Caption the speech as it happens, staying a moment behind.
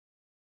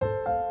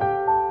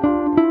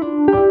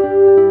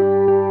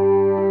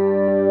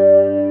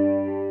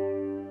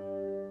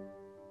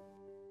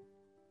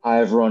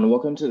everyone,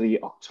 welcome to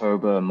the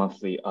October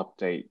monthly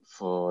update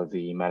for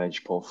the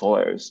managed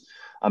portfolios.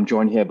 I'm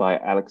joined here by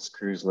Alex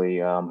Cousley,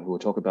 who will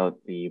talk about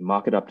the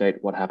market update,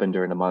 what happened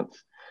during the month,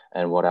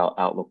 and what our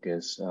outlook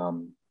is.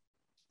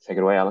 Take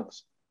it away,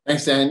 Alex.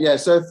 Thanks, Dan. Yeah,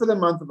 so for the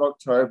month of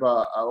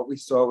October, what we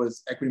saw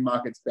was equity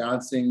markets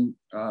bouncing,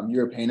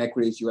 European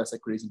equities, US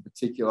equities in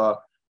particular,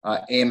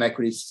 EM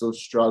equities still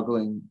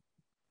struggling,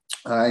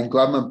 and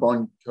government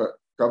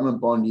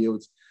bond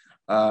yields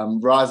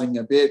rising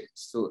a bit,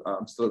 still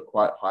at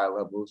quite high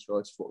levels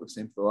relative to what we've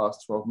seen for the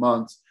last 12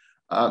 months.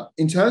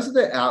 In terms of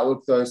the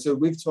outlook, though, so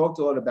we've talked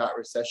a lot about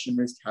recession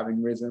risk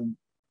having risen.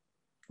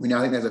 We now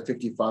think there's a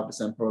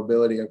 55%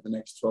 probability over the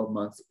next 12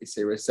 months that we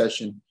see a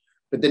recession.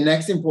 But the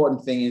next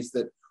important thing is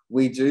that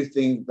we do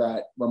think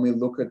that when we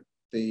look at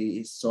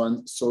the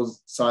signs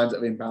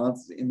of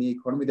imbalances in the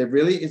economy, there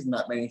really isn't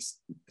that many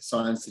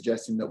signs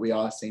suggesting that we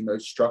are seeing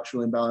those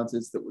structural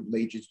imbalances that would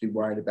lead you to be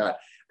worried about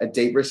a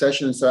deep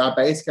recession. And so our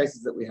base case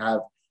is that we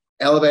have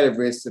elevated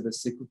risks of a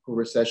cyclical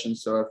recession,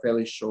 so a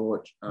fairly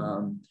short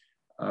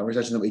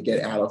recession that we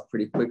get out of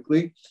pretty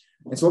quickly.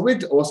 And so what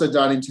we've also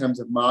done in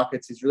terms of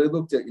markets is really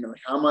looked at,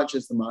 how much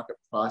is the market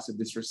price of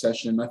this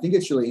recession? And I think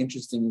it's really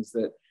interesting is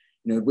that,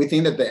 we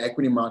think that the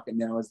equity market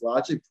now is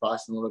largely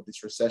priced in a lot of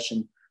this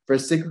recession. For a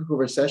cyclical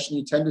recession,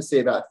 you tend to see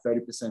about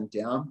 30%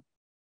 down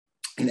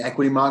in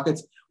equity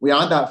markets. We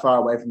aren't that far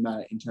away from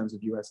that in terms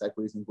of US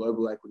equities and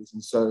global equities.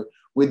 And so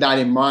with that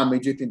in mind, we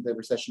do think the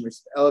recession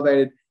risk is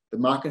elevated. The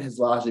market has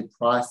largely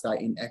priced that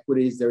in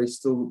equities. There is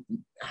still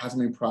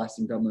hasn't been priced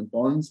in government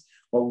bonds.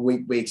 What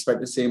we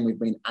expect to see, and we've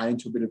been adding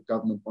to a bit of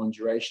government bond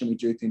duration, we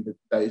do think that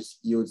those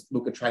yields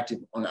look attractive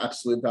on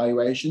absolute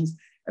valuations.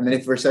 And then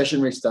if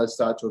recession risk does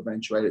start to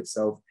eventuate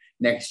itself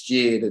next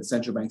year, that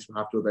central banks will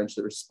have to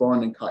eventually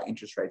respond and cut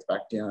interest rates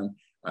back down,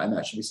 and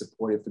that should be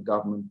supportive for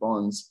government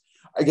bonds.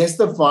 I guess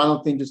the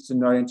final thing just to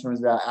note in terms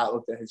of our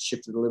outlook that has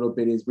shifted a little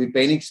bit is we've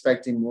been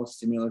expecting more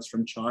stimulus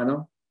from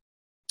China,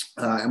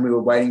 and we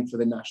were waiting for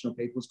the National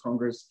People's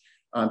Congress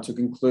to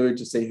conclude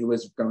to see who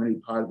was going to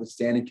be part of the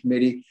standing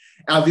committee.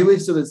 Our view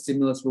is still that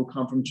stimulus will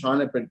come from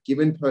China, but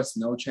given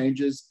personnel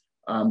changes,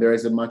 there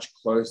is a much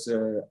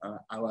closer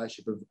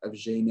allyship of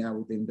Xi now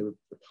within the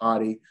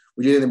party.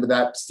 We do think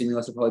that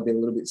stimulus will probably be a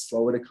little bit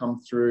slower to come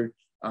through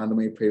than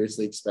we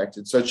previously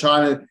expected. So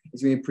China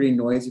is going to be pretty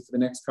noisy for the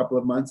next couple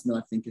of months. And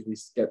then I think as we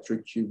get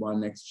through Q1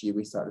 next year,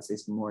 we start to see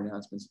some more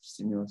announcements of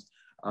stimulus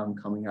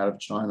coming out of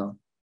China.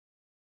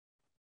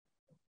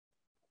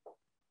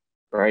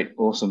 Great,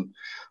 awesome.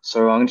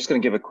 So I'm just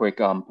going to give a quick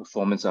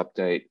performance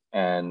update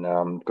and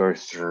go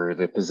through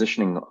the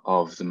positioning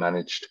of the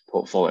managed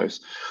portfolios.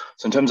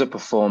 So in terms of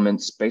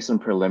performance, based on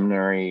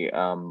preliminary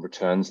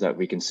returns that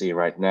we can see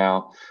right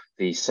now,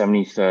 the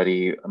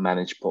 70-30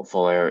 managed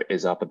portfolio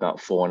is up about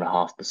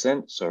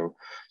 4.5%. So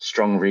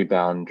strong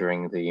rebound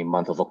during the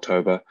month of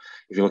October.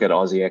 If you look at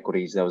Aussie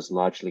equities, that was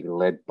largely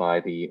led by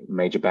the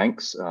major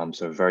banks.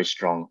 So a very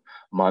strong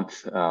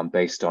month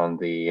based on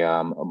the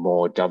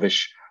more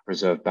dovish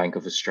Reserve Bank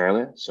of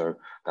Australia. So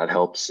that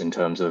helps in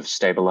terms of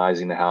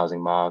stabilizing the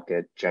housing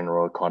market,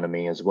 general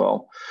economy as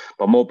well.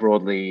 But more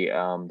broadly,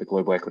 the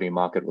global equity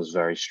market was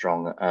very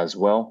strong as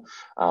well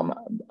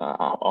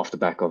off the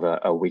back of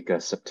a weaker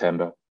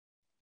September.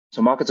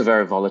 So markets are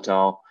very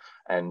volatile.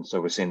 And so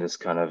we're seeing this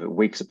kind of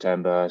weak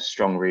September,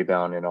 strong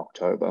rebound in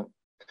October.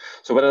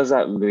 So where does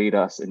that lead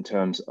us in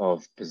terms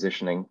of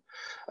positioning?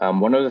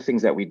 One of the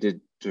things that we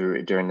did do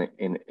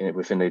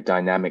within the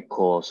dynamic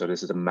core, so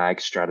this is a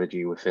MAG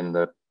strategy within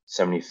the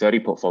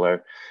 70-30 portfolio,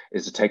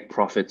 is to take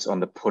profits on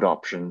the put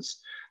options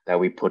that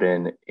we put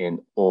in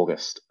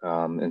August.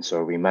 And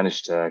so we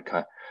managed to kind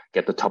of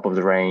get the top of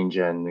the range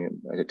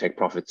and take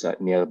profits at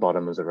near the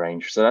bottom of the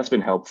range. So that's been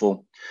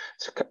helpful.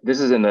 So this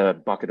is in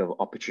the bucket of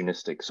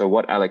opportunistic. So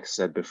what Alex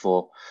said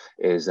before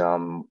is,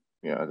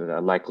 the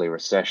likely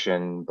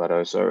recession, but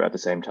also at the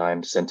same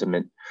time,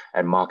 sentiment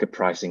and market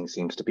pricing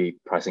seems to be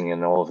pricing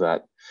in all of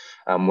that.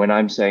 When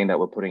I'm saying that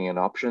we're putting in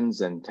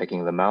options and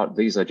taking them out,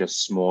 these are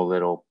just small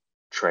little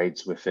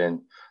trades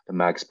within the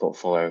MAG's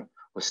portfolio.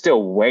 We're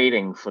still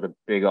waiting for the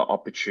bigger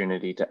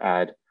opportunity to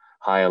add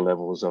higher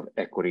levels of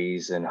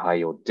equities and high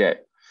yield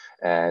debt.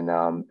 And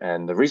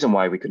the reason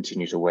why we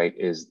continue to wait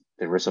is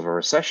the risk of a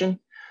recession,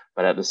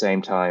 but at the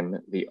same time,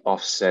 the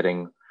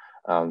offsetting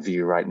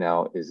view right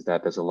now is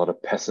that there's a lot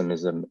of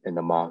pessimism in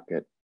the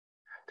market.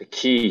 The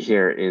key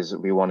here is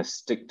we want to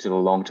stick to the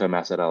long-term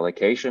asset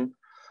allocation,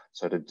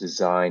 so the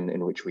design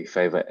in which we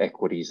favor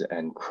equities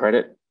and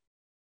credit,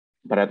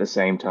 but at the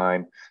same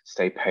time,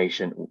 stay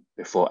patient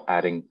before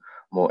adding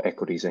more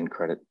equities and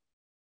credit.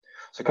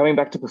 So coming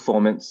back to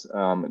performance,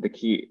 the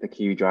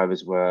key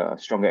drivers were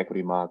stronger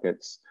equity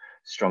markets,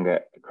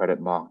 stronger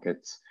credit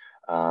markets,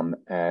 and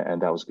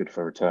that was good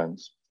for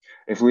returns.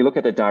 If we look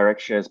at the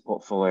direct shares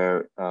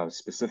portfolio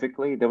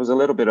specifically, there was a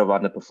little bit of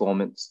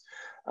underperformance.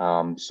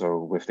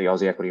 So with the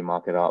Aussie equity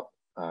market up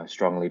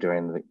strongly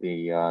during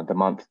the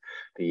month,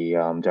 the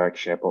direct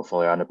share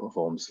portfolio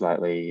underperformed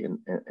slightly in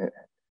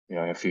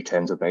a few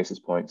tens of basis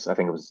points. I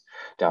think it was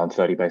down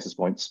 30 basis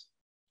points.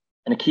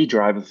 And a key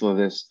driver for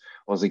this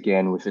was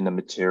again within the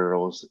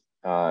materials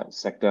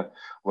sector,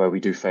 where we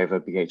do favor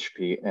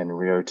BHP and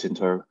Rio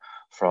Tinto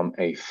from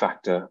a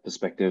factor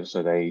perspective.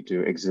 So they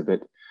do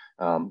exhibit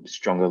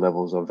stronger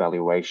levels of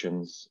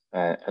valuations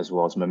as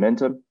well as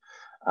momentum.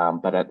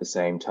 But at the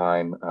same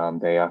time,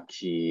 they are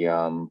key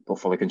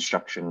portfolio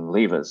construction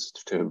levers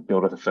to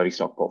build a 30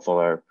 stock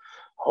portfolio.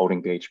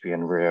 Holding BHP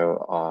and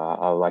Rio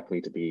are likely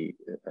to be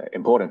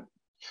important.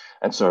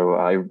 And so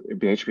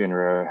BHP and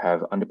Rio have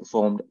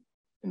underperformed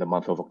in the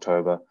month of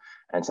October,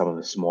 and some of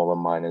the smaller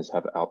miners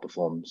have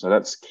outperformed. So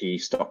that's key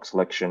stock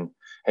selection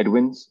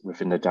headwinds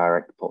within the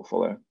direct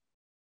portfolio.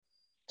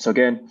 So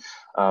again,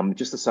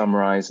 just to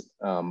summarize,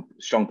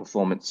 strong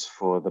performance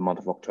for the month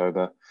of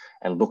October,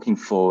 and looking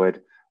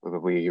forward,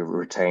 we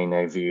retain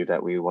a view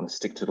that we want to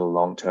stick to the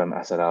long-term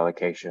asset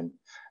allocation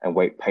and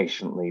wait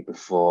patiently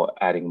before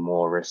adding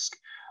more risk.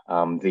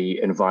 The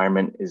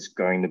environment is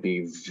going to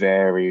be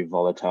very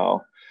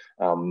volatile.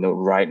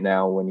 Right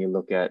now, when you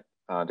look at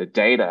the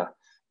data,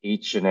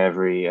 each and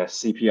every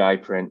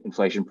CPI print,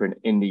 inflation print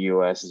in the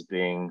US is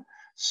being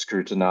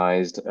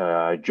scrutinized,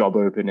 job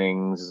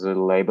openings, the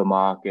labor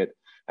market,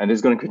 and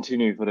it's going to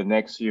continue for the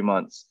next few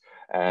months.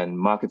 And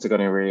markets are going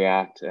to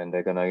react, and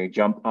they're going to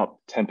jump up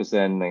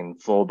 10%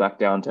 and fall back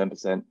down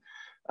 10%.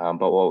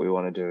 But what we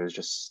want to do is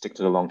just stick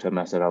to the long-term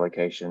asset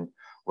allocation,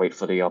 wait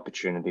for the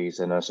opportunities,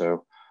 and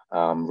also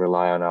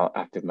rely on our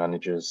active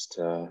managers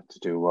to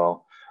do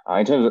well.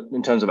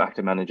 In terms of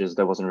active managers,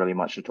 there wasn't really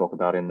much to talk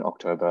about in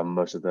October.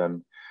 Most of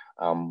them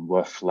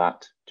were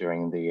flat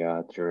during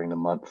the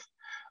month.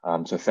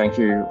 So thank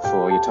you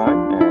for your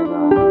time,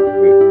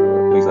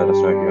 and please let us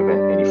know if you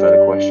have any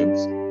further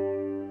questions.